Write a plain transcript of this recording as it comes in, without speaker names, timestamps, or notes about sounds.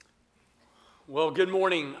Well, good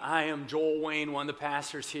morning. I am Joel Wayne, one of the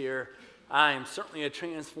pastors here. I am certainly a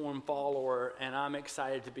transformed follower, and I'm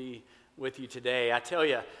excited to be with you today. I tell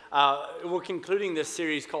you, we're concluding this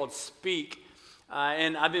series called Speak,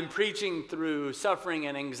 and I've been preaching through suffering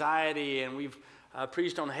and anxiety, and we've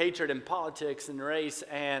preached on hatred and politics and race,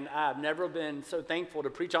 and I've never been so thankful to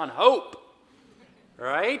preach on hope,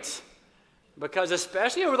 right? Because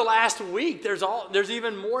especially over the last week, there's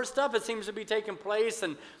even more stuff that seems to be taking place,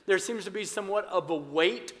 and there seems to be somewhat of a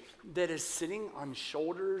weight that is sitting on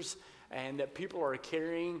shoulders and that people are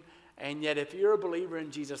carrying. And yet, if you're a believer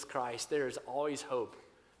in Jesus Christ, there is always hope.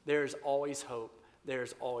 There is always hope. There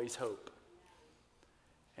is always hope.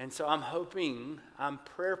 And so I'm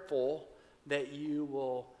prayerful that you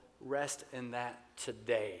will rest in that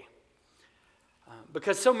today.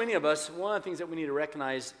 Because so many of us, one of the things that we need to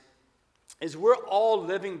recognize is we're all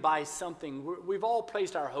living by something. We've all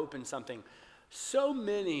placed our hope in something. So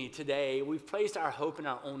many today, we've placed our hope in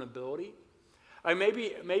our own ability. Or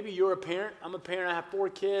maybe you're a parent. I'm a parent. I have 4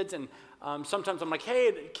 kids, and sometimes I'm like,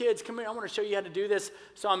 hey, kids, come here. I want to show you how to do this.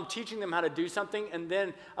 So I'm teaching them how to do something, and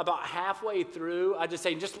then about halfway through, I just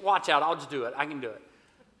say, just watch out. I'll just do it. I can do it.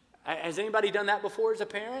 Has anybody done that before as a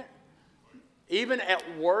parent? Even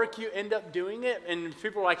at work, you end up doing it, and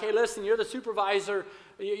people are like, hey, listen, you're the supervisor.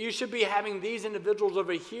 You should be having these individuals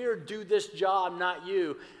over here do this job, not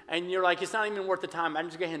you. And you're like, it's not even worth the time. I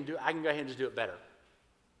can go ahead and just do it better.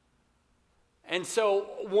 And so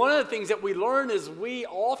one of the things that we learn is we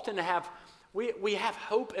often have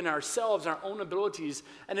hope in ourselves, our own abilities.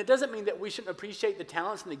 And it doesn't mean that we shouldn't appreciate the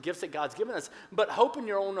talents and the gifts that God's given us, but hope in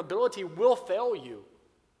your own ability will fail you.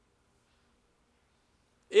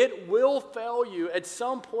 It will fail you at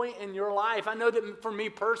some point in your life. I know that for me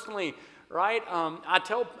personally, right? I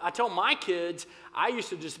tell my kids I used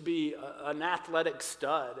to just be an athletic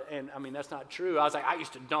stud, and I mean that's not true. I was like, I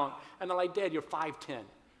used to dunk, and they're like, Dad, you're 5'10".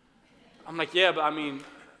 I'm like, yeah, but I mean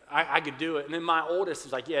I could do it. And then my oldest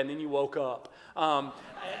is like, yeah, and then you woke up.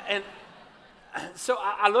 And so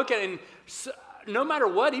I look at it, and so, no matter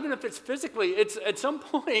what, even if it's physically, it's at some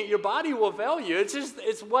point your body will fail you.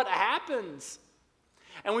 It's what happens.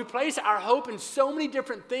 And we place our hope in so many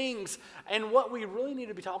different things. And what we really need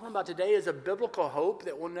to be talking about today is a biblical hope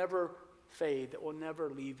that will never fade, that will never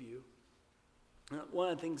leave you.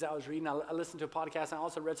 One of the things I was reading, I listened to a podcast, and I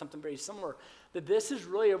also read something very similar, that this is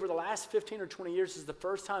really over the last 15 or 20 years is the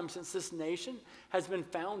first time since this nation has been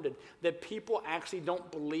founded that people actually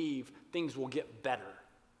don't believe things will get better.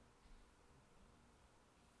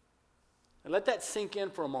 And let that sink in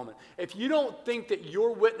for a moment. If you don't think that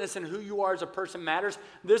your witness and who you are as a person matters,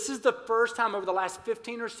 this is the first time over the last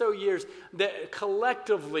 15 or so years that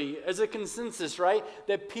collectively, as a consensus, right,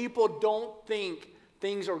 that people don't think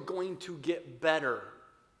things are going to get better.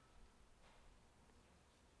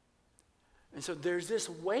 And so there's this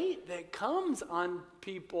weight that comes on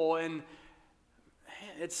people, and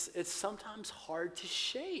man, it's sometimes hard to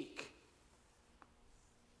shake.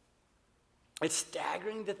 It's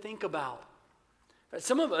staggering to think about.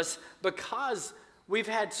 Some of us, because we've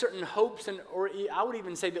had certain hopes, or I would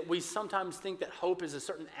even say that we sometimes think that hope is a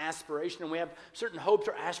certain aspiration, and we have certain hopes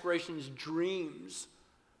or aspirations, dreams.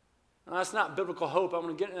 Now, that's not biblical hope. I'm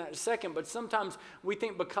going to get into that in a second, but sometimes we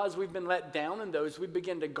think because we've been let down in those, we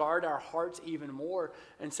begin to guard our hearts even more,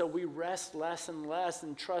 and so we rest less and less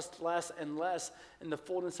and trust less and less in the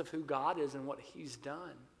fullness of who God is and what He's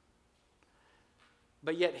done.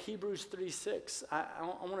 But yet Hebrews 3:6, I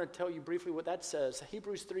want to tell you briefly what that says.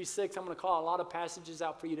 Hebrews 3:6, I'm going to call a lot of passages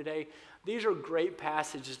out for you today. These are great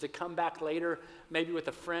passages to come back later, maybe with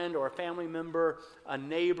a friend or a family member, a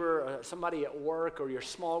neighbor, or somebody at work or your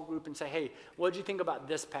small group, and say, hey, what did you think about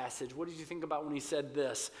this passage? What did you think about when he said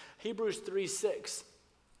this? Hebrews 3:6,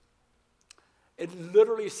 it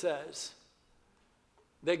literally says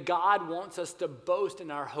that God wants us to boast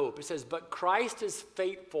in our hope. It says, but Christ is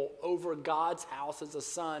faithful over God's house as a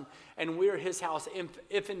son, and we're his house.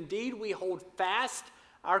 If indeed we hold fast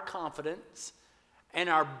our confidence and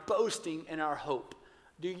our boasting in our hope.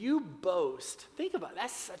 Do you boast? Think about it.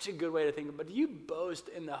 That's such a good way to think about it. Do you boast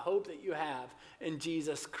in the hope that you have in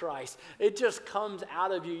Jesus Christ? It just comes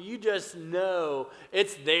out of you. You just know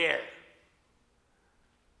it's there.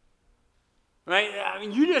 Right? I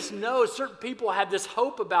mean, you just know certain people have this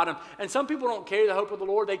hope about them. And some people don't carry the hope of the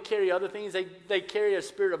Lord. They carry other things. They carry a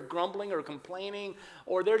spirit of grumbling or complaining,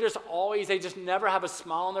 or they just never have a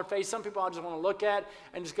smile on their face. Some people I just want to look at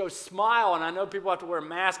and just go smile. And I know people have to wear a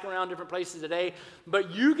mask around different places today,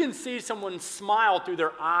 but you can see someone smile through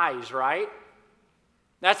their eyes, right?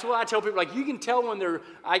 That's what I tell people. Like, you can tell when they're,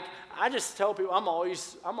 I just tell people, I'm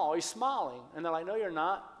always smiling. And they're like, no, you're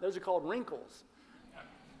not. Those are called wrinkles.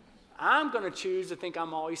 I'm going to choose to think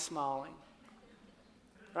I'm always smiling.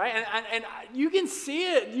 Right? And you can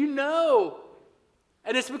see it, you know.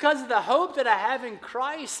 And it's because of the hope that I have in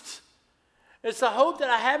Christ. It's the hope that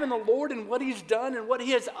I have in the Lord and what He's done and what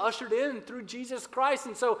He has ushered in through Jesus Christ.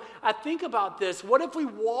 And so I think about this. What if we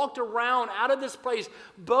walked around out of this place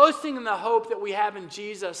boasting in the hope that we have in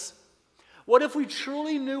Jesus? What if we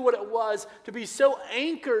truly knew what it was to be so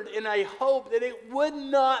anchored in a hope that it would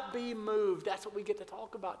not be moved? That's what we get to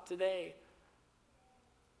talk about today.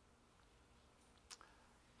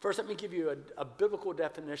 First, let me give you a biblical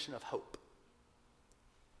definition of hope.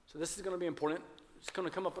 So this is going to be important. It's going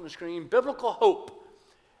to come up on the screen. Biblical hope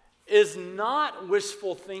is not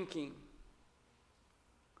wishful thinking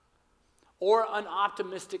or an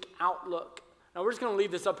optimistic outlook. Now, we're just going to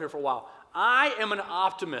leave this up here for a while. I am an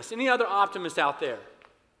optimist. Any other optimist out there?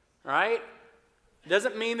 All right?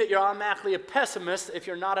 Doesn't mean that you're automatically a pessimist if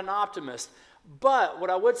you're not an optimist. But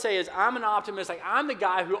what I would say is I'm an optimist. Like, I'm the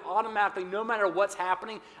guy who automatically, no matter what's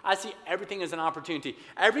happening, I see everything as an opportunity.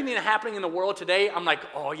 Everything that's happening in the world today, I'm like,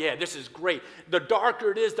 oh yeah, this is great. The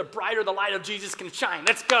darker it is, the brighter the light of Jesus can shine.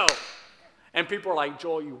 Let's go. And people are like,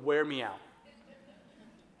 Joel, you wear me out.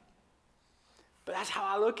 But that's how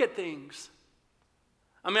I look at things.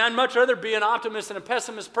 I mean, I'd much rather be an optimist than a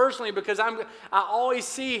pessimist personally because I always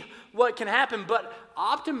see what can happen. But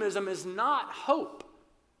optimism is not hope.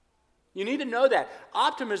 You need to know that.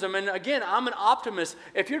 Optimism, and again, I'm an optimist.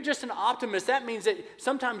 If you're just an optimist, that means that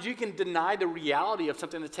sometimes you can deny the reality of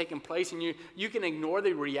something that's taking place and you can ignore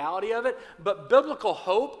the reality of it. But biblical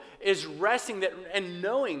hope is resting that and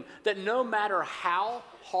knowing that no matter how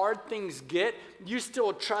hard things get, you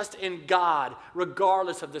still trust in God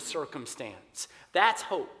regardless of the circumstance. That's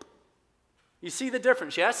hope. You see the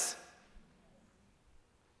difference, yes?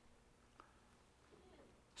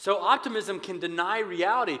 So optimism can deny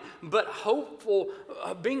reality, but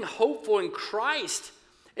being hopeful in Christ,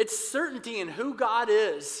 it's certainty in who God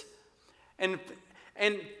is and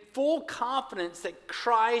full confidence that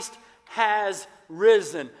Christ has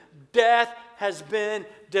risen. Death has been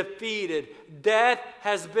defeated. Death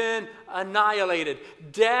has been annihilated.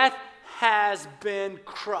 Death has been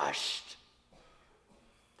crushed.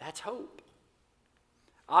 That's hope.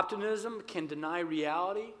 Optimism can deny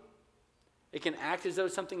reality. It can act as though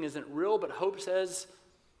something isn't real, but hope says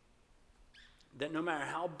that no matter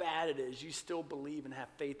how bad it is, you still believe and have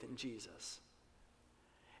faith in Jesus.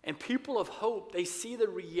 And people of hope, they see the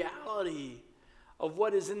reality of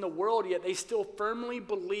what is in the world, yet they still firmly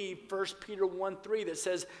believe 1 Peter 1:3 that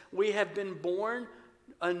says, we have been born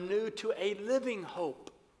anew to a living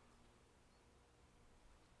hope.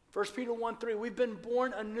 1 Peter 1:3, we've been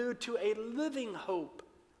born anew to a living hope.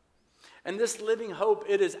 And this living hope,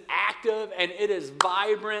 it is active and it is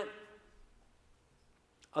vibrant.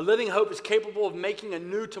 A living hope is capable of making a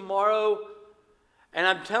new tomorrow. And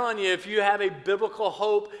I'm telling you, if you have a biblical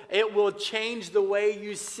hope, it will change the way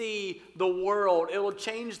you see the world. It will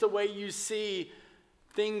change the way you see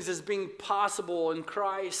things as being possible in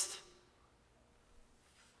Christ.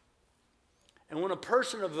 And when a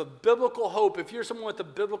person of a biblical hope, if you're someone with a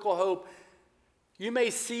biblical hope, you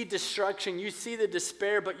may see destruction, you see the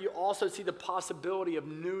despair, but you also see the possibility of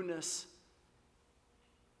newness.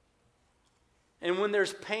 And when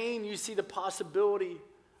there's pain, you see the possibility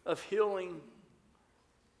of healing.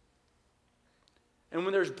 And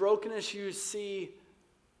when there's brokenness, you see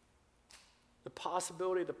the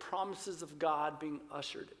possibility, the promises of God being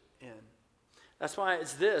ushered in. That's why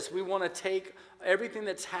it's this. We want to take everything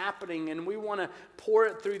that's happening and we want to pour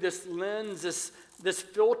it through this lens, this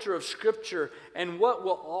filter of Scripture. And what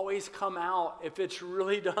will always come out, if it's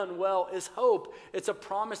really done well, is hope. It's a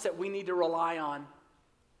promise that we need to rely on.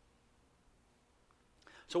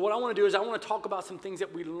 So what I want to do is I want to talk about some things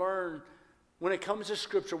that we learn when it comes to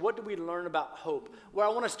Scripture. What do we learn about hope? Where I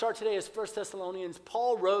want to start today is 1 Thessalonians.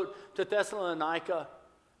 Paul wrote to Thessalonica.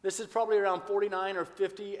 This is probably around 49 or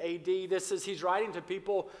 50 AD. He's writing to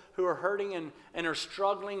people who are hurting and are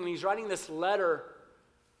struggling. And he's writing this letter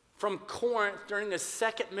from Corinth during his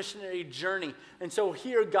second missionary journey. And so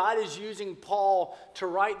here God is using Paul to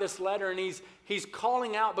write this letter. And he's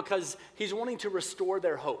calling out because he's wanting to restore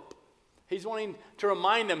their hope. He's wanting to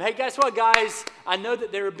remind them, hey, guess what, guys? I know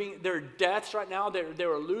that there are deaths right now. They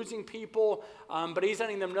were losing people. But he's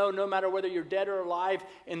letting them know no matter whether you're dead or alive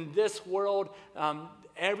in this world,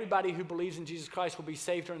 everybody who believes in Jesus Christ will be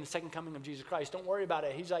saved during the second coming of Jesus Christ. Don't worry about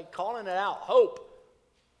it. He's like calling it out, hope.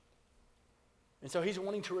 And so he's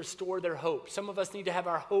wanting to restore their hope. Some of us need to have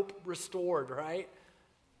our hope restored, right?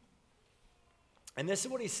 And this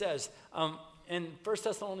is what he says in 1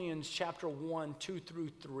 Thessalonians chapter 1, 2 through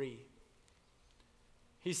 3.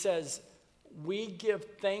 He says, we give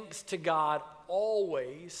thanks to God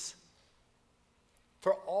always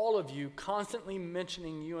for all of you, constantly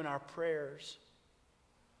mentioning you in our prayers.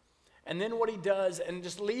 And then what he does, and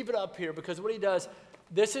just leave it up here, because what he does,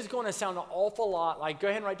 this is going to sound an awful lot like, go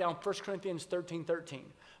ahead and write down 1 Corinthians 13:13.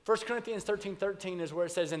 1 Corinthians 13:13 is where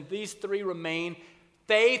it says, and these three remain,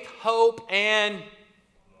 faith, hope, and,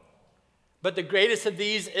 but the greatest of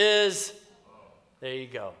these is, there you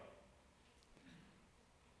go.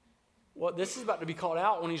 Well, this is about to be called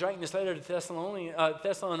out when he's writing this letter to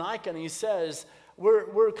Thessalonica, and he says,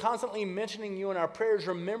 we're constantly mentioning you in our prayers,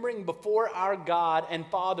 remembering before our God and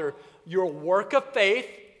Father your work of faith.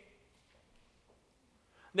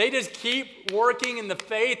 They just keep working in the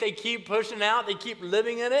faith. They keep pushing out. They keep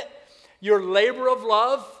living in it. Your labor of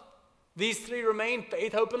love. These three remain,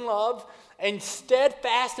 faith, hope, and love. And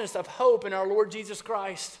steadfastness of hope in our Lord Jesus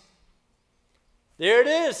Christ. There it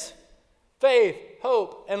is. Faith,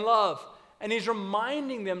 hope, and love. And he's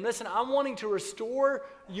reminding them, listen, I'm wanting to restore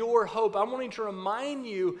your hope. I'm wanting to remind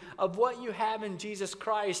you of what you have in Jesus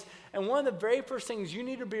Christ. And one of the very first things you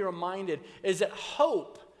need to be reminded is that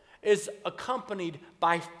hope is accompanied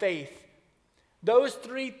by faith. Those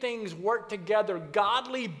three things work together.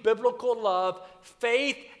 Godly, biblical love,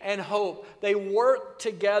 faith, and hope. They work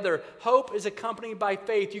together. Hope is accompanied by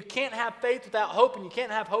faith. You can't have faith without hope, and you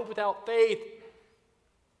can't have hope without faith.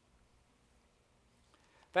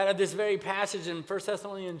 In fact, this very passage in 1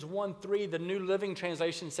 Thessalonians 1:3, the New Living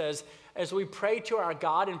Translation says, as we pray to our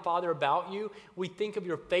God and Father about you, we think of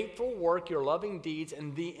your faithful work, your loving deeds,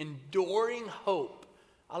 and the enduring hope.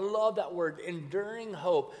 I love that word, enduring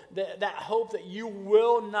hope. That hope that you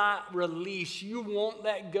will not release, you won't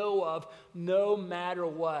let go of no matter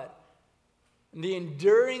what. And the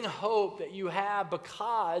enduring hope that you have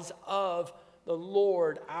because of the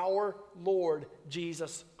Lord, our Lord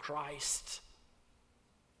Jesus Christ.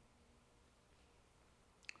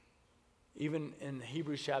 Even in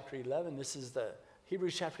Hebrews chapter 11,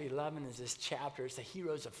 Hebrews chapter 11 is this chapter. It's the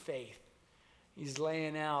heroes of faith. He's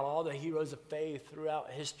laying out all the heroes of faith throughout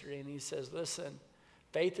history, and he says, listen,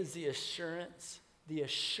 faith is the assurance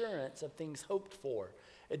of things hoped for.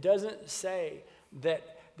 It doesn't say that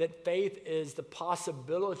faith is the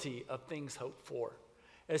possibility of things hoped for.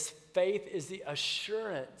 As faith is the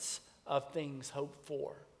assurance of things hoped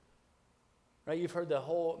for. Right? You've heard the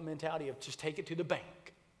whole mentality of just take it to the bank.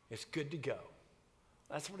 It's good to go.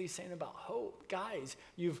 That's what he's saying about hope. Guys,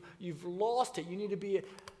 you've lost it. You need to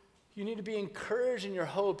be encouraged in your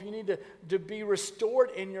hope. You need to be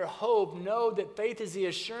restored in your hope. Know that faith is the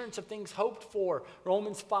assurance of things hoped for.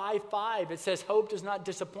 Romans 5:5, it says, hope does not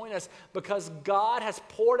disappoint us because God has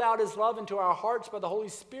poured out his love into our hearts by the Holy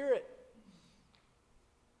Spirit.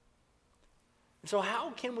 So how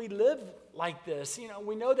can we live like this?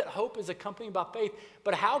 We know that hope is accompanied by faith,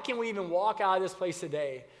 but how can we even walk out of this place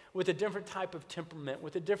today with a different type of temperament,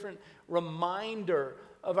 with a different reminder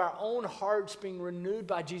of our own hearts being renewed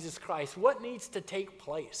by Jesus Christ? What needs to take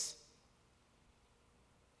place?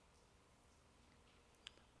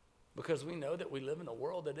 Because we know that we live in a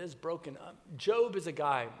world that is broken up. Job is a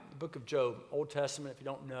guy, the book of Job, Old Testament, if you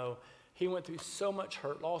don't know, he went through so much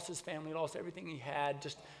hurt, lost his family, lost everything he had,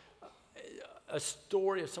 just a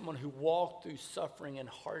story of someone who walked through suffering and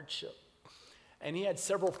hardship. And he had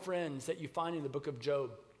several friends that you find in the book of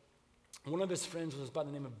Job. One of his friends was by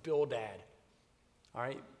the name of Bildad. All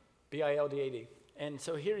right, Bildad. And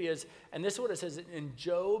so here he is, and this is what it says in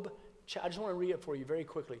Job. I just want to read it for you very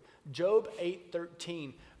quickly. Job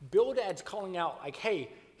 8:13. Bildad's calling out like, hey,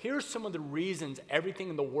 here's some of the reasons everything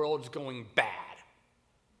in the world is going bad.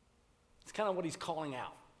 It's kind of what he's calling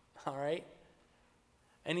out, all right?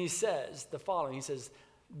 And he says the following. He says,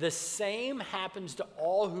 the same happens to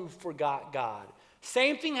all who forgot God.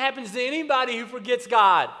 Same thing happens to anybody who forgets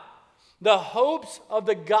God. The hopes of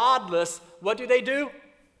the godless, what do?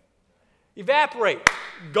 Evaporate.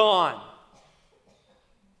 Gone.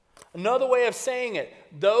 Another way of saying it,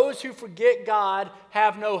 those who forget God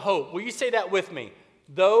have no hope. Will you say that with me?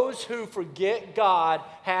 Those who forget God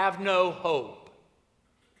have no hope.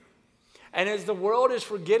 And as the world is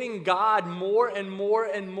forgetting God more and more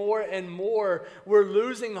and more and more, we're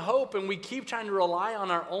losing hope, and we keep trying to rely on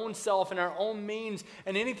our own self and our own means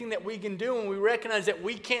and anything that we can do, and we recognize that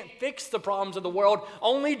we can't fix the problems of the world.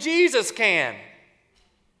 Only Jesus can.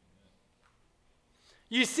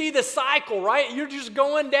 You see the cycle, right? You're just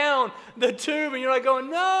going down the tube, and you're like going,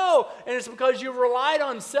 no! And it's because you've relied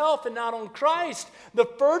on self and not on Christ. The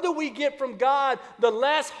further we get from God, the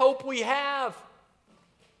less hope we have.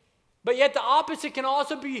 But yet the opposite can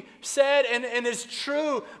also be said and is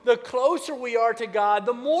true. The closer we are to God,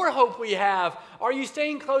 the more hope we have. Are you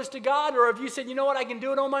staying close to God, or have you said, you know what, I can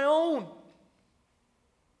do it on my own?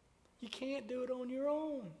 You can't do it on your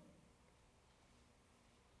own.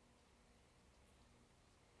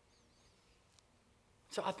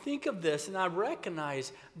 So I think of this and I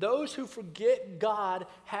recognize those who forget God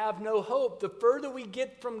have no hope. The further we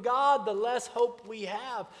get from God, the less hope we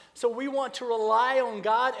have. So we want to rely on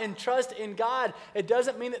God and trust in God. It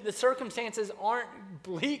doesn't mean that the circumstances aren't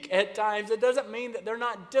bleak at times. It doesn't mean that they're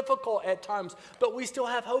not difficult at times. But we still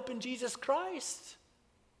have hope in Jesus Christ.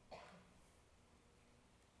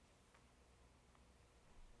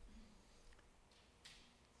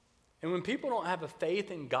 And when people don't have a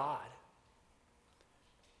faith in God,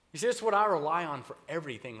 you see, that's what I rely on for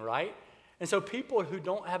everything, right? And so people who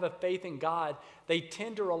don't have a faith in God, they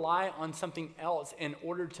tend to rely on something else in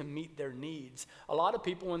order to meet their needs. A lot of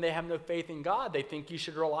people, when they have no faith in God, they think you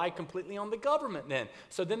should rely completely on the government then.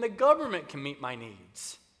 So then the government can meet my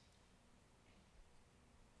needs.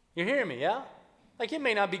 You hear me, yeah? Like, it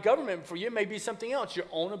may not be government for you. It may be something else, your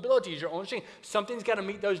own abilities, your own strength. Something's got to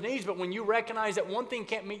meet those needs. But when you recognize that one thing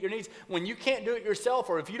can't meet your needs, when you can't do it yourself,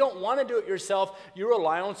 or if you don't want to do it yourself, you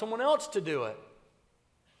rely on someone else to do it.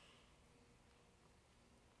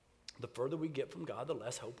 The further we get from God, the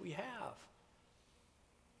less hope we have.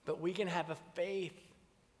 But we can have a faith,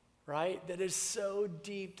 right, that is so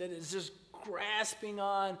deep, that is just grasping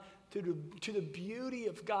on to the beauty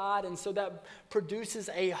of God. And so that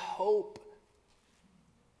produces a hope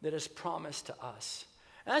that is promised to us.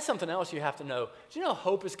 And that's something else you have to know. Do you know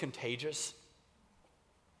hope is contagious?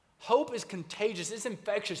 Hope is contagious. It's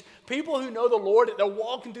infectious. People who know the Lord, they're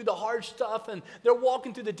walking through the hard stuff and they're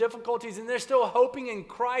walking through the difficulties and they're still hoping in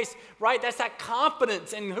Christ, right? That's that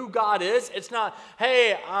confidence in who God is. It's not,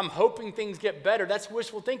 hey, I'm hoping things get better. That's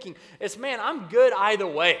wishful thinking. It's, man, I'm good either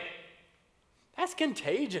way. That's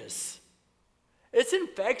contagious. It's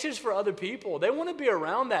infectious for other people. They want to be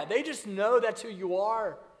around that. They just know that's who you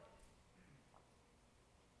are.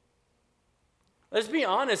 Let's be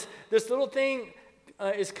honest. This little thing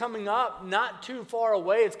is coming up not too far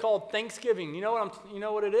away. It's called Thanksgiving. You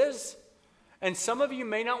know what it is? And some of you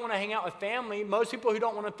may not want to hang out with family. Most people who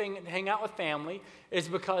don't want to hang out with family is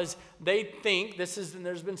because they think, and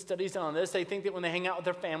there's been studies done on this, they think that when they hang out with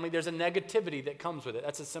their family, there's a negativity that comes with it.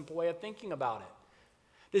 That's a simple way of thinking about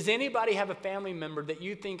it. Does anybody have a family member that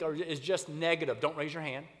you think is just negative? Don't raise your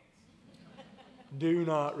hand. Do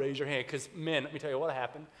not raise your hand, because men, let me tell you what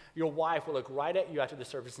happened. Your wife will look right at you after the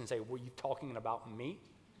service and say, were you talking about me?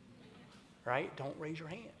 Right? Don't raise your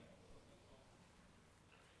hand.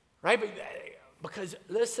 Right? Because,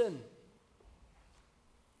 listen,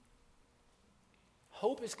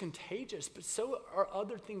 hope is contagious, but so are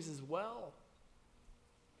other things as well.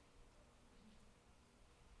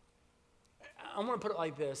 I'm going to put it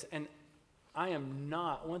like this, and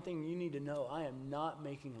one thing you need to know, I am not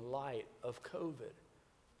making light of COVID.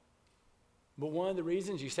 But one of the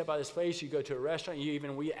reasons you step by this place, you go to a restaurant,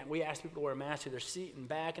 we ask people to wear a mask to their seat and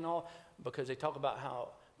back and all, because they talk about how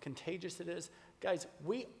contagious it is. Guys,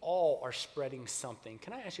 we all are spreading something.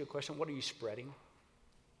 Can I ask you a question? What are you spreading?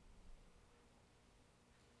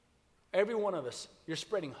 Every one of us, you're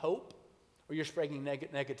spreading hope, or you're spreading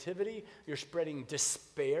negativity, you're spreading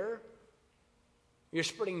despair. You're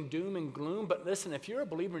spreading doom and gloom, but listen, if you're a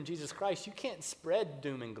believer in Jesus Christ, you can't spread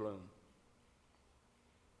doom and gloom.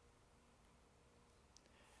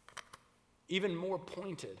 Even more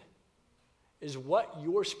pointed is what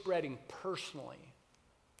you're spreading personally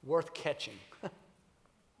worth catching.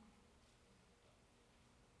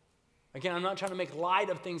 Again, I'm not trying to make light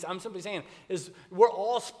of things. I'm simply saying is we're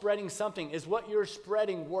all spreading something. Is what you're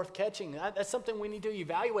spreading worth catching? That's something we need to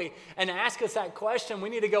evaluate and ask us that question. We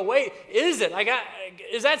need to go, wait, is it?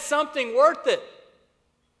 Is that something worth it?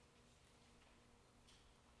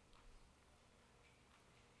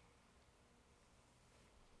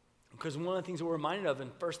 Because one of the things we're reminded of in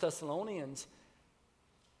 1 Thessalonians,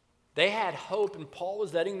 they had hope, and Paul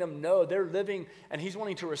was letting them know they're living, and he's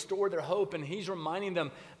wanting to restore their hope, and he's reminding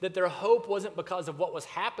them that their hope wasn't because of what was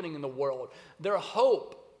happening in the world. Their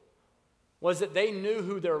hope was that they knew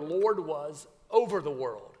who their Lord was over the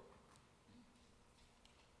world.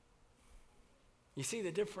 You see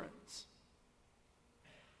the difference?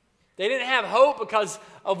 They didn't have hope because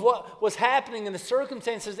of what was happening in the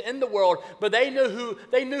circumstances in the world, but they knew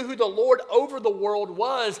who the Lord over the world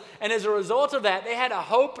was, and as a result of that, they had a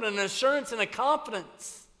hope and an assurance and a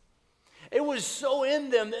confidence. It was so in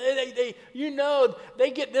them.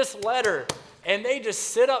 They get this letter, and they just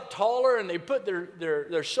sit up taller, and they put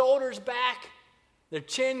their shoulders back, their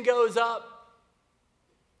chin goes up.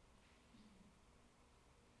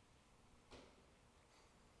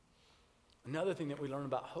 Another thing that we learn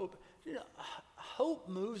about hope, hope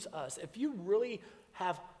moves us. If you really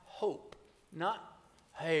have hope, not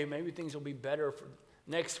hey, maybe things will be better for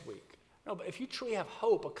next week. No, but if you truly have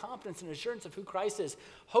hope, a confidence and assurance of who Christ is,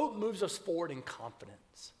 hope moves us forward in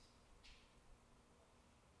confidence.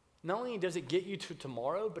 Not only does it get you to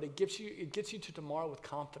tomorrow, but it gets you to tomorrow with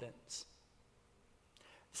confidence.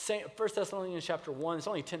 1 Thessalonians chapter 1, it's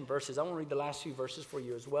only 10 verses. I want to read the last few verses for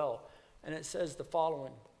you as well. And it says the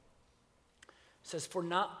following. It says, for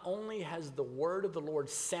not only has the word of the Lord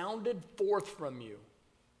sounded forth from you,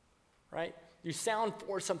 right? You sound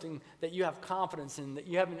forth something that you have confidence in, that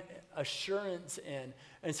you have an assurance in.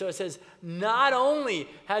 And so it says, not only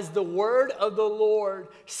has the word of the Lord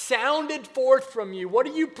sounded forth from you. What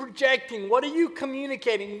are you projecting? What are you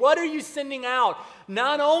communicating? What are you sending out?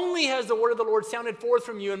 Not only has the word of the Lord sounded forth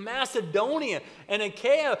from you in Macedonia and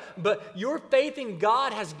Achaia, but your faith in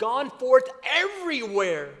God has gone forth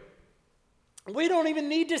everywhere. We don't even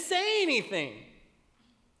need to say anything.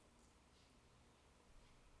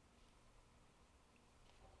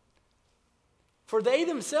 For they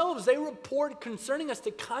themselves, they report concerning us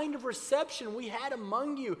the kind of reception we had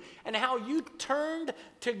among you and how you turned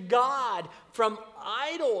to God from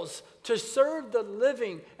idols to serve the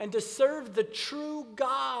living and to serve the true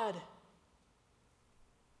God.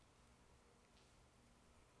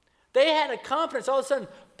 They had a confidence. All of a sudden,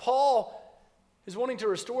 Paul is wanting to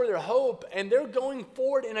restore their hope, and they're going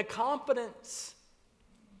forward in a confidence.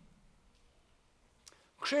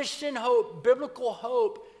 Christian hope, biblical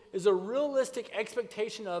hope, is a realistic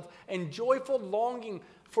expectation of and joyful longing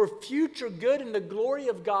for future good and the glory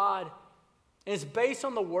of God. And it's based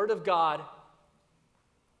on the Word of God.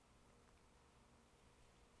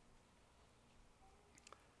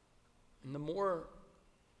 And the more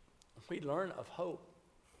we learn of hope,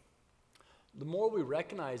 the more we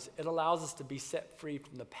recognize it allows us to be set free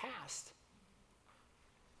from the past.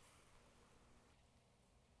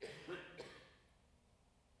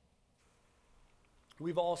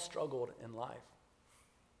 We've all struggled in life.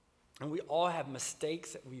 And we all have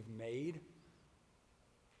mistakes that we've made.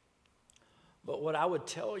 But what I would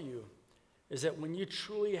tell you is that when you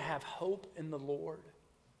truly have hope in the Lord,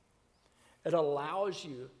 it allows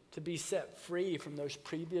you to be set free from those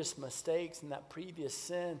previous mistakes and that previous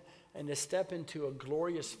sin and to step into a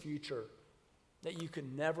glorious future that you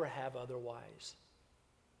could never have otherwise.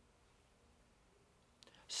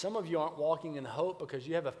 Some of you aren't walking in hope because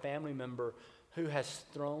you have a family member who has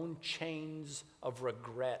thrown chains of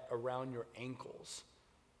regret around your ankles,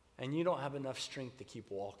 and you don't have enough strength to keep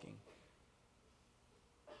walking.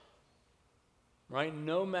 Right?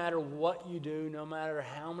 No matter what you do, no matter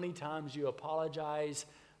how many times you apologize,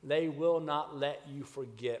 they will not let you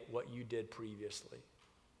forget what you did previously.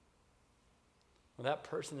 Well, that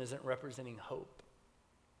person isn't representing hope.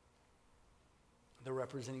 They're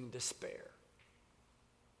representing despair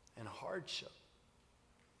and hardship.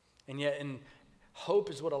 And yet, hope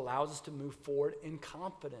is what allows us to move forward in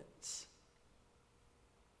confidence.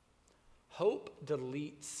 Hope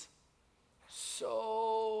deletes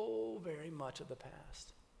so very much of the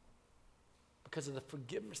past because of the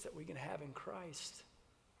forgiveness that we can have in Christ.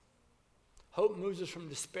 Hope moves us from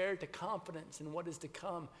despair to confidence in what is to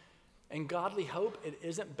come. And godly hope, it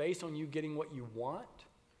isn't based on you getting what you want.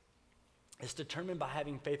 It's determined by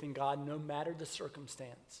having faith in God no matter the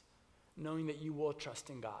circumstance, knowing that you will trust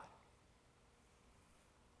in God.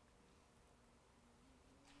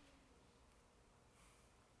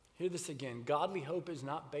 Hear this again. Godly hope is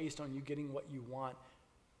not based on you getting what you want.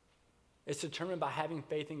 It's determined by having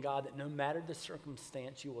faith in God that no matter the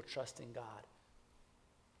circumstance, you will trust in God.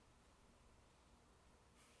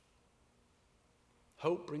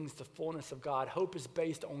 Hope brings the fullness of God. Hope is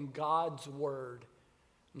based on God's word,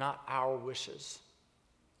 not our wishes.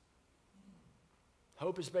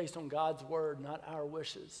 Hope is based on God's word, not our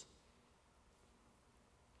wishes.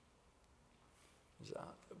 It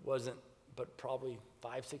wasn't, but probably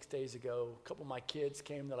 5-6 days ago, a couple of my kids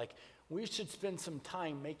came. They're like, we should spend some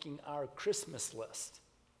time making our Christmas list.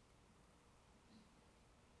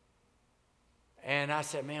 And I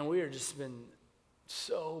said, man, we are just been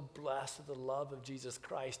so blessed with the love of Jesus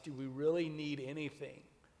Christ. Do we really need anything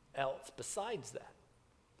else besides that?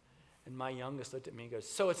 And my youngest looked at me and goes,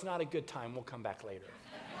 so it's not a good time. We'll come back later.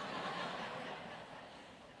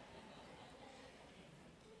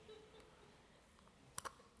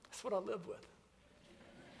 That's what I live with.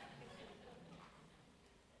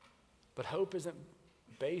 But hope isn't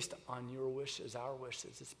based on your wishes, our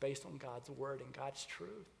wishes. It's based on God's word and God's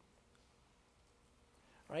truth.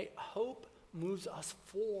 Right? Hope moves us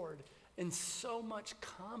forward in so much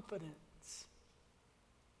confidence.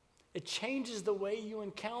 It changes the way you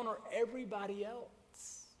encounter everybody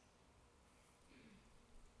else.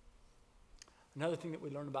 Another thing that we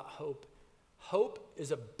learn about hope Hope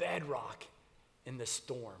is a bedrock in the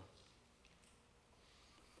storm.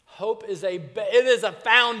 Hope is it is a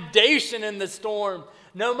foundation in the storm.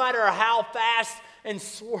 No matter how fast and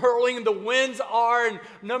swirling the winds are, and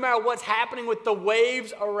no matter what's happening with the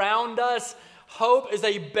waves around us, hope is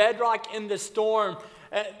a bedrock in the storm.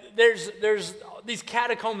 There's these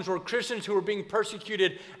catacombs where Christians who were being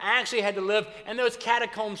persecuted actually had to live, and those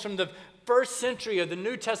catacombs from the first century of the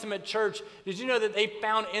New Testament church, did you know that they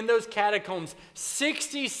found in those catacombs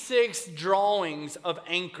 66 drawings of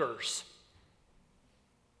anchors?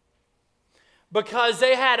 Because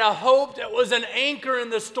they had a hope that was an anchor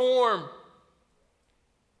in the storm.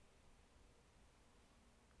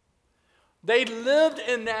 They lived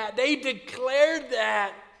in that. They declared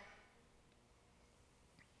that.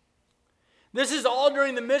 This is all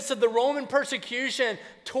during the midst of the Roman persecution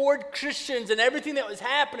toward Christians and everything that was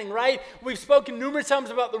happening, right? We've spoken numerous times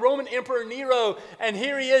about the Roman Emperor Nero, and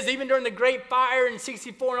here he is, even during the Great Fire in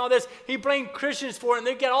 64 and all this, he blamed Christians for it, and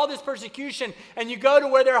they get all this persecution, and you go to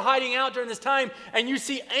where they're hiding out during this time, and you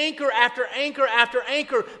see anchor after anchor after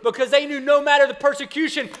anchor, because they knew no matter the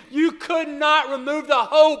persecution, you could not remove the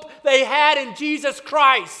hope they had in Jesus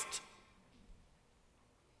Christ.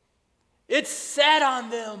 It's set on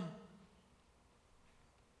them.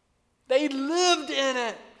 They lived in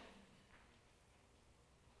it.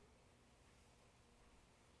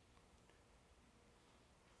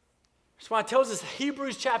 That's why it tells us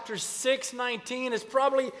Hebrews chapter 6:19 is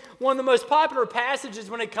probably one of the most popular passages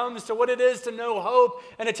when it comes to what it is to know hope.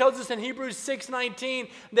 And it tells us in Hebrews 6:19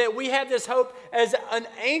 that we have this hope as an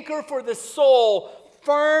anchor for the soul,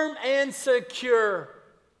 firm and secure.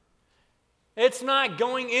 It's not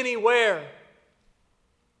going anywhere.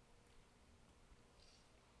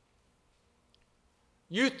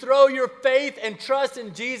 You throw your faith and trust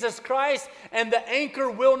in Jesus Christ, and the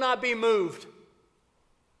anchor will not be moved.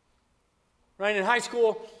 Right, in high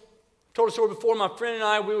school, I told a story before, my friend and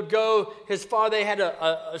I, we would go, his father, they had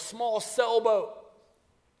a small sailboat.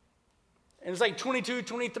 And it was like 22,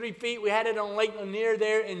 23 feet. We had it on Lake Lanier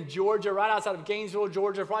there in Georgia, right outside of Gainesville,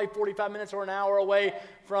 Georgia, probably 45 minutes or an hour away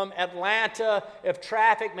from Atlanta. If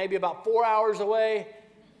traffic, maybe about 4 hours away.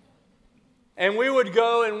 And we would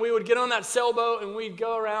go and we would get on that sailboat and we'd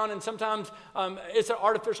go around, and sometimes it's an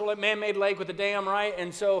artificial man-made lake with a dam, right?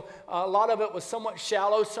 And so a lot of it was somewhat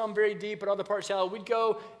shallow, some very deep, but other parts shallow. We'd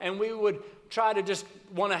go and we would try to just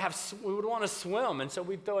we would want to swim. And so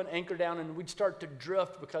we'd throw an anchor down and we'd start to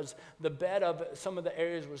drift because the bed of some of the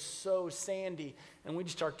areas was so sandy, and we'd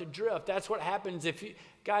start to drift. That's what happens if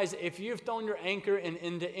you've thrown your anchor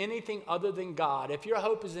into anything other than God, if your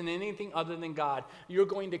hope is in anything other than God, you're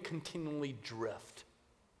going to continually drift.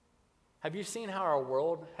 Have you seen how our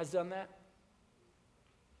world has done that?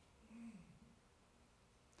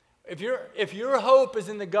 If your hope is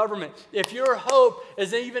in the government, if your hope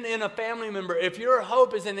is even in a family member, if your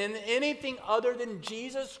hope is in anything other than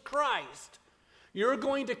Jesus Christ, you're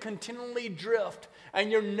going to continually drift, and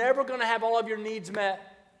you're never going to have all of your needs met.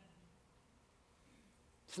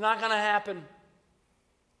 It's not going to happen.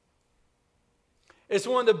 It's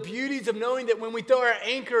one of the beauties of knowing that when we throw our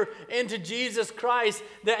anchor into Jesus Christ,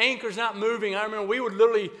 the anchor's not moving. I remember we would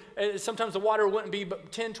literally, sometimes the water wouldn't be but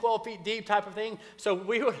 10, 12 feet deep type of thing. So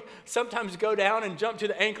we would sometimes go down and jump to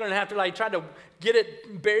the anchor and have to try to get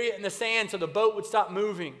it, bury it in the sand so the boat would stop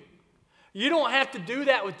moving. You don't have to do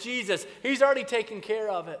that with Jesus. He's already taken care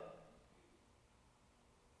of it.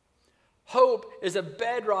 Hope is a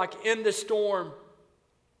bedrock in the storm.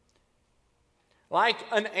 Like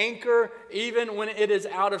an anchor, even when it is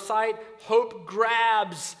out of sight, hope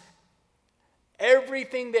grabs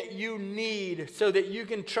everything that you need so that you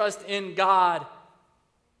can trust in God.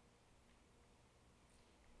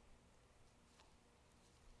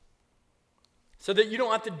 So that you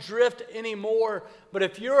don't have to drift anymore. But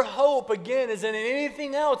if your hope, again, is in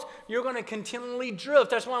anything else, you're going to continually drift.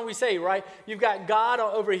 That's why we say, right? You've got God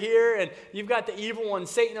over here, and you've got the evil one,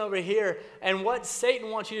 Satan, over here. And what Satan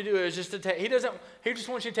wants you to do is just to take, he just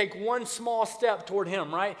wants you to take one small step toward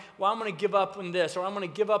him, right? Well, I'm going to give up in this, or I'm going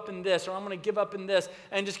to give up in this, or I'm going to give up in this,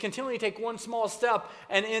 and just continually take one small step.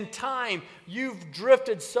 And in time, you've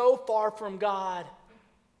drifted so far from God.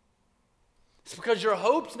 It's because your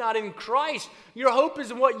hope's not in Christ. Your hope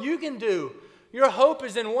is in what you can do. Your hope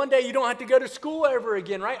is in one day you don't have to go to school ever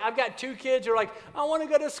again, right? I've got 2 kids who are like, I want to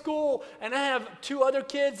go to school. And I have 2 other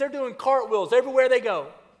kids, they're doing cartwheels everywhere they go.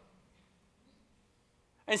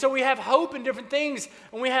 And so we have hope in different things,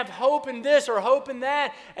 and we have hope in this or hope in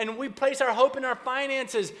that, and we place our hope in our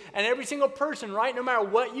finances. And every single person, right, no matter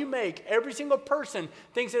what you make, every single person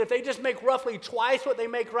thinks that if they just make roughly twice what they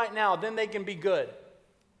make right now, then they can be good.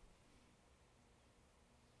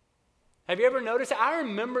 Have you ever noticed? I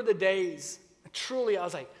remember the days, truly, I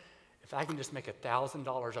was like, if I can just make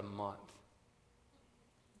 $1,000 a month.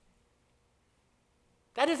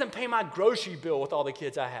 That doesn't pay my grocery bill with all the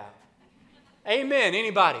kids I have. Amen,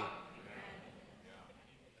 anybody?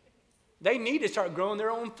 They need to start growing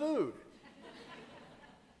their own food.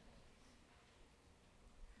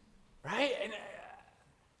 Right? And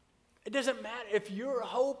it doesn't matter. If your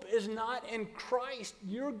hope is not in Christ,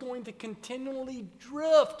 you're going to continually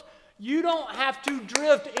drift. You don't have to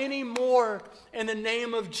drift anymore in the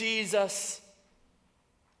name of Jesus.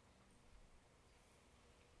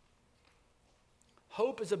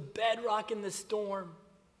 Hope is a bedrock in the storm.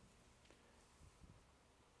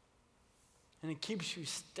 And it keeps you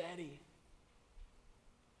steady.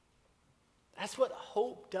 That's what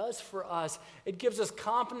hope does for us. It gives us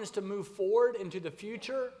confidence to move forward into the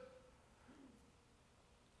future.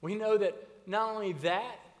 We know that not only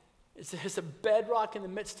that, it's a bedrock in the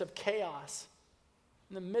midst of chaos,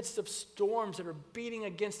 in the midst of storms that are beating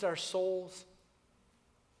against our souls.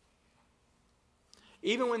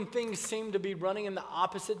 Even when things seem to be running in the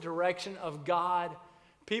opposite direction of God,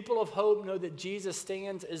 people of hope know that Jesus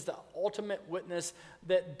stands as the ultimate witness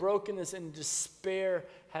that brokenness and despair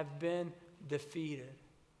have been defeated.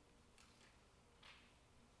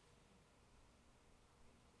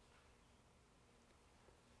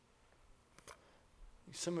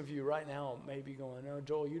 Some of you right now may be going, "No,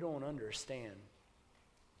 Joel, you don't understand."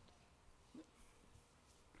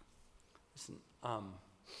 Listen,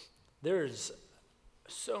 there's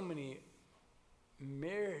so many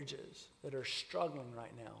marriages that are struggling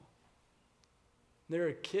right now. There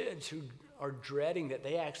are kids who are dreading that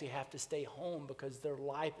they actually have to stay home because their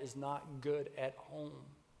life is not good at home.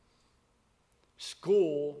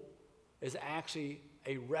 School is actually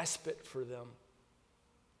a respite for them.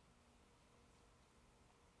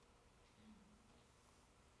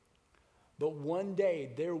 But one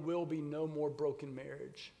day there will be no more broken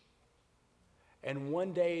marriage. And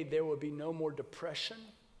one day there will be no more depression.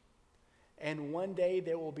 And one day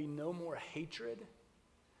there will be no more hatred.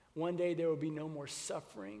 One day there will be no more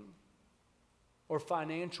suffering or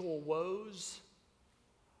financial woes.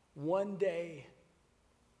 One day.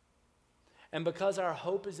 And because our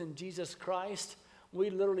hope is in Jesus Christ, we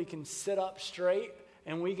literally can sit up straight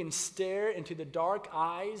and we can stare into the dark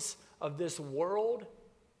eyes of this world.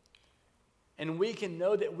 And we can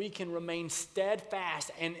know that we can remain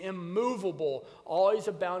steadfast and immovable, always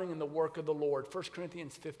abounding in the work of the Lord. 1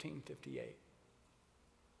 Corinthians 15:58.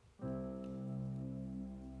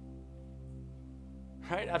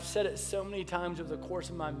 Right? I've said it so many times over the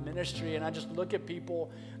course of my ministry, and I just look at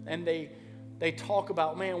people and they talk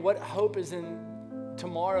about, man, what hope is in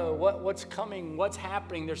tomorrow? What's coming? What's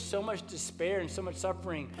happening? There's so much despair and so much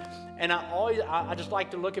suffering. And I just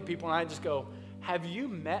like to look at people and I just go, have you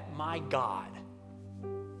met my God?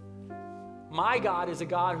 My God is a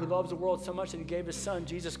God who loves the world so much that he gave his son,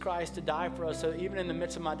 Jesus Christ, to die for us. So even in the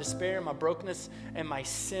midst of my despair, my brokenness, and my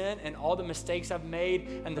sin, and all the mistakes I've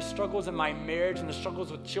made, and the struggles in my marriage, and the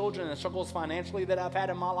struggles with children, and the struggles financially that I've had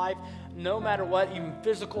in my life, no matter what, even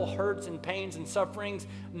physical hurts and pains and sufferings,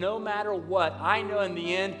 no matter what, I know in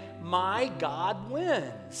the end, my God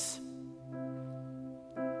wins.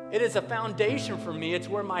 It is a foundation for me. It's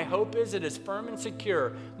where my hope is. It is firm and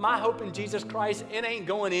secure. My hope in Jesus Christ, it ain't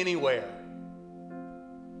going anywhere.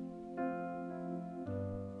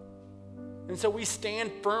 And so we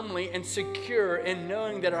stand firmly and secure in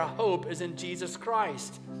knowing that our hope is in Jesus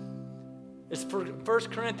Christ. It's for 1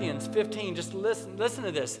 Corinthians 15. Just listen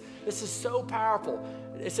to this. This is so powerful.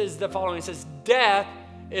 It says the following. It says, death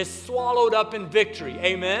is swallowed up in victory.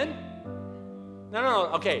 Amen? No.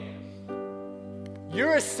 Okay.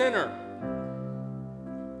 You're a sinner.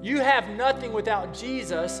 You have nothing without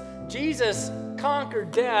Jesus. Jesus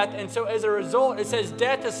conquered death, and so as a result, it says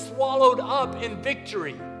death is swallowed up in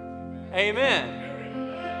victory. Amen.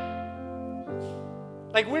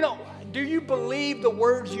 Like do you believe the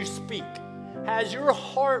words you speak? Has your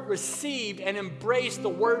heart received and embraced the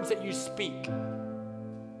words that you speak?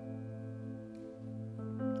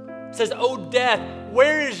 It says, "Oh death,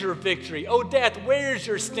 where is your victory? Oh death, where is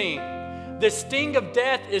your sting?" The sting of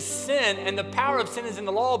death is sin, and the power of sin is in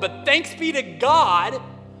the law. But thanks be to God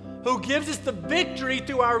who gives us the victory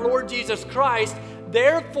through our Lord Jesus Christ.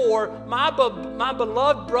 Therefore, my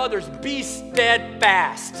beloved brothers, be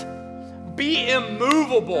steadfast. Be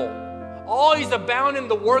immovable. Always abound in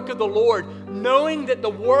the work of the Lord, knowing that the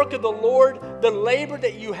work of the Lord, the labor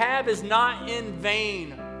that you have, is not in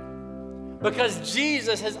vain. Because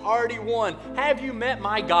Jesus has already won. Have you met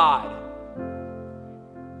my God?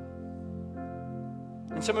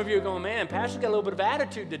 And some of you are going, man, Pastor's got a little bit of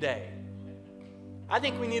attitude today. I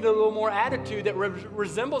think we need a little more attitude that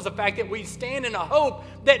resembles the fact that we stand in a hope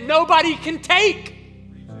that nobody can take.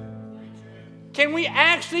 Can we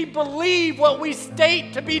actually believe what we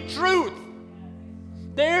state to be truth?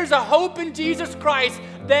 There's a hope in Jesus Christ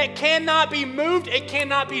that cannot be moved, it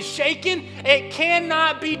cannot be shaken, it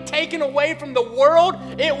cannot be taken away from the world.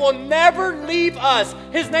 It will never leave us.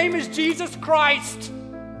 His name is Jesus Christ.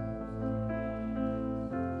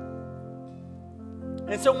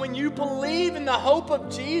 And so when you believe in the hope of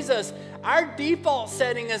Jesus, our default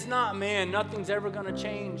setting is not, man, nothing's ever going to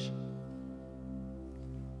change.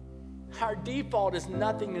 Our default is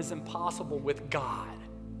nothing is impossible with God.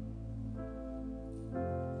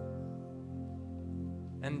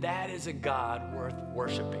 And that is a God worth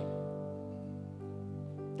worshiping.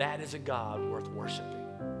 That is a God worth worshiping.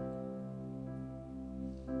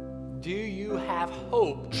 Do you have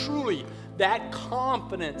hope, truly, that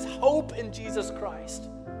confidence, hope in Jesus Christ?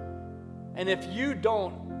 And if you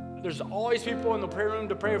don't, there's always people in the prayer room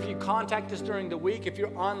to pray for you. Contact us during the week. If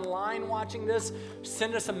you're online watching this,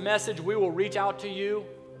 send us a message. We will reach out to you.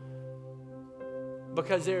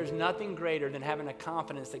 Because there is nothing greater than having a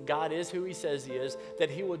confidence that God is who He says He is, that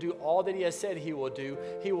He will do all that He has said He will do.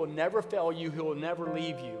 He will never fail you. He will never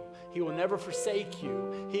leave you. He will never forsake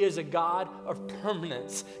you. He is a God of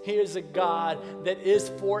permanence. He is a God that is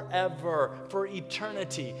forever, for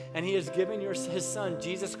eternity. And He has given His Son,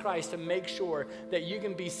 Jesus Christ, to make sure that you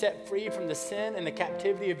can be set free from the sin and the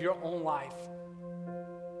captivity of your own life.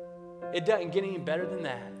 It doesn't get any better than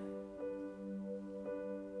that.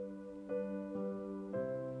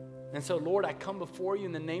 And so, Lord, I come before you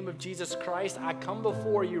in the name of Jesus Christ. I come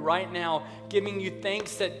before you right now, giving you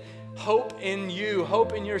thanks that hope in you,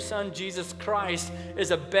 hope in your Son, Jesus Christ,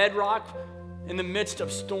 is a bedrock in the midst of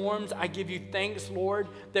storms. I give you thanks, Lord,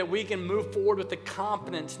 that we can move forward with the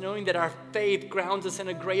confidence, knowing that our faith grounds us in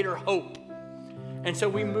a greater hope. And so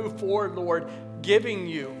we move forward, Lord, giving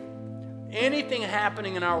you anything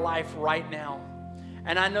happening in our life right now.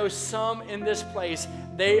 And I know some in this place,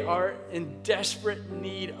 they are in desperate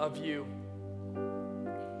need of you.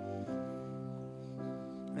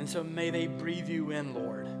 And so may they breathe you in,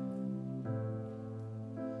 Lord.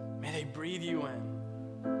 May they breathe you in.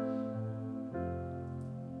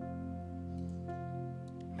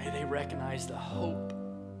 May they recognize the hope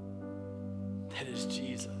that is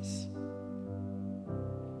Jesus.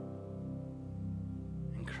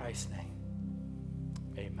 In Christ's name.